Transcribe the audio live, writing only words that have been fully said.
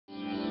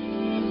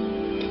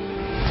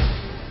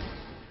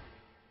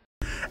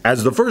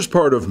As the first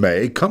part of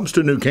May comes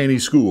to New Caney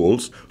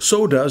schools,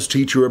 so does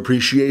Teacher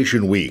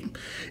Appreciation Week.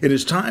 It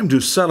is time to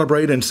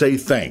celebrate and say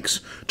thanks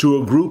to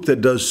a group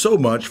that does so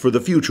much for the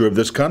future of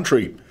this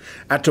country.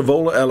 At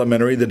Tavola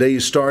Elementary, the day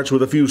starts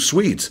with a few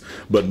sweets,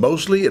 but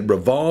mostly it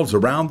revolves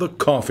around the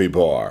coffee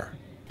bar.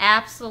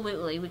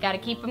 Absolutely. We got to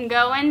keep them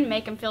going,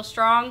 make them feel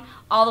strong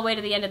all the way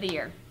to the end of the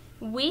year.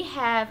 We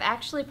have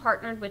actually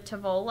partnered with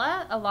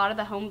Tavola. A lot of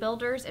the home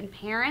builders and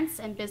parents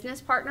and business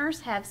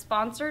partners have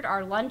sponsored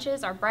our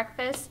lunches, our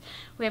breakfasts.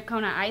 We have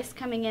Kona Ice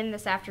coming in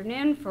this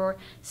afternoon for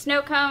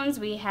snow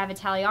cones. We have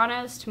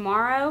Italianos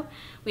tomorrow.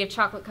 We have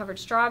chocolate covered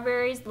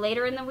strawberries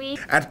later in the week.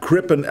 At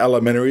Crippen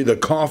Elementary, the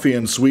coffee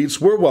and sweets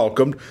were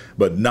welcomed,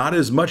 but not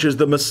as much as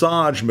the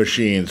massage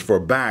machines for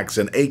backs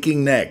and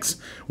aching necks,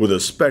 with a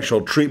special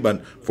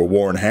treatment for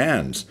worn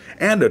hands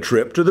and a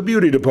trip to the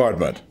beauty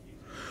department.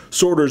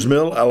 Sorters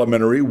Mill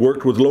Elementary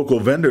worked with local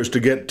vendors to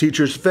get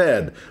teachers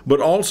fed, but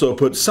also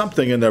put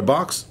something in their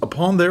box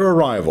upon their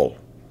arrival.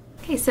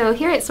 Okay, so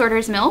here at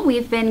Sorters Mill,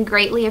 we've been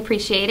greatly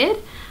appreciated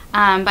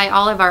by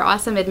all of our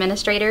awesome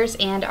administrators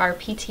and our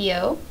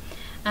PTO.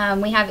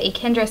 We have a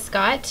Kendra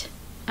Scott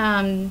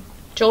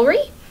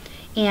jewelry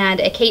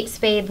and a Kate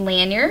Spade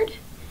lanyard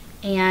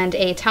and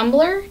a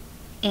tumbler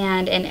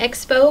and an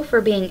expo for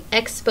being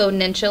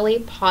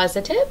exponentially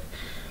positive.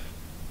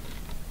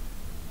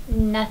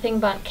 Nothing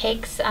but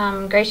cakes.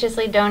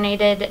 Graciously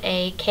donated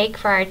a cake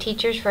for our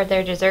teachers for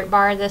their dessert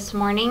bar this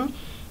morning,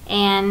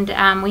 and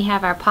we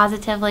have our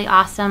positively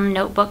awesome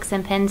notebooks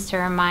and pens to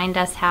remind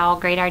us how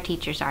great our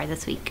teachers are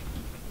this week.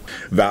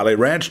 Valley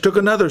Ranch took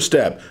another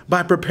step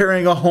by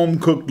preparing a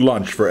home-cooked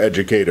lunch for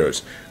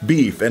educators,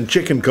 beef and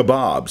chicken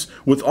kebabs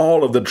with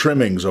all of the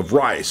trimmings of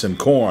rice and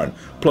corn,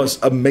 plus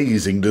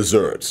amazing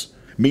desserts.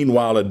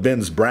 Meanwhile, at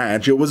Ben's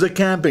Branch, it was a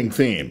camping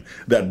theme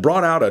that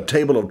brought out a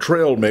table of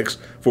trail mix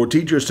for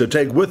teachers to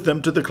take with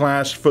them to the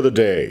class for the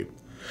day.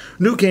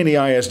 New Caney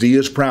ISD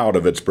is proud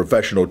of its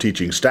professional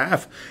teaching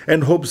staff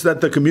and hopes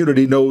that the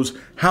community knows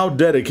how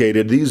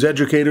dedicated these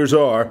educators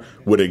are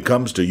when it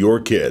comes to your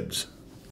kids.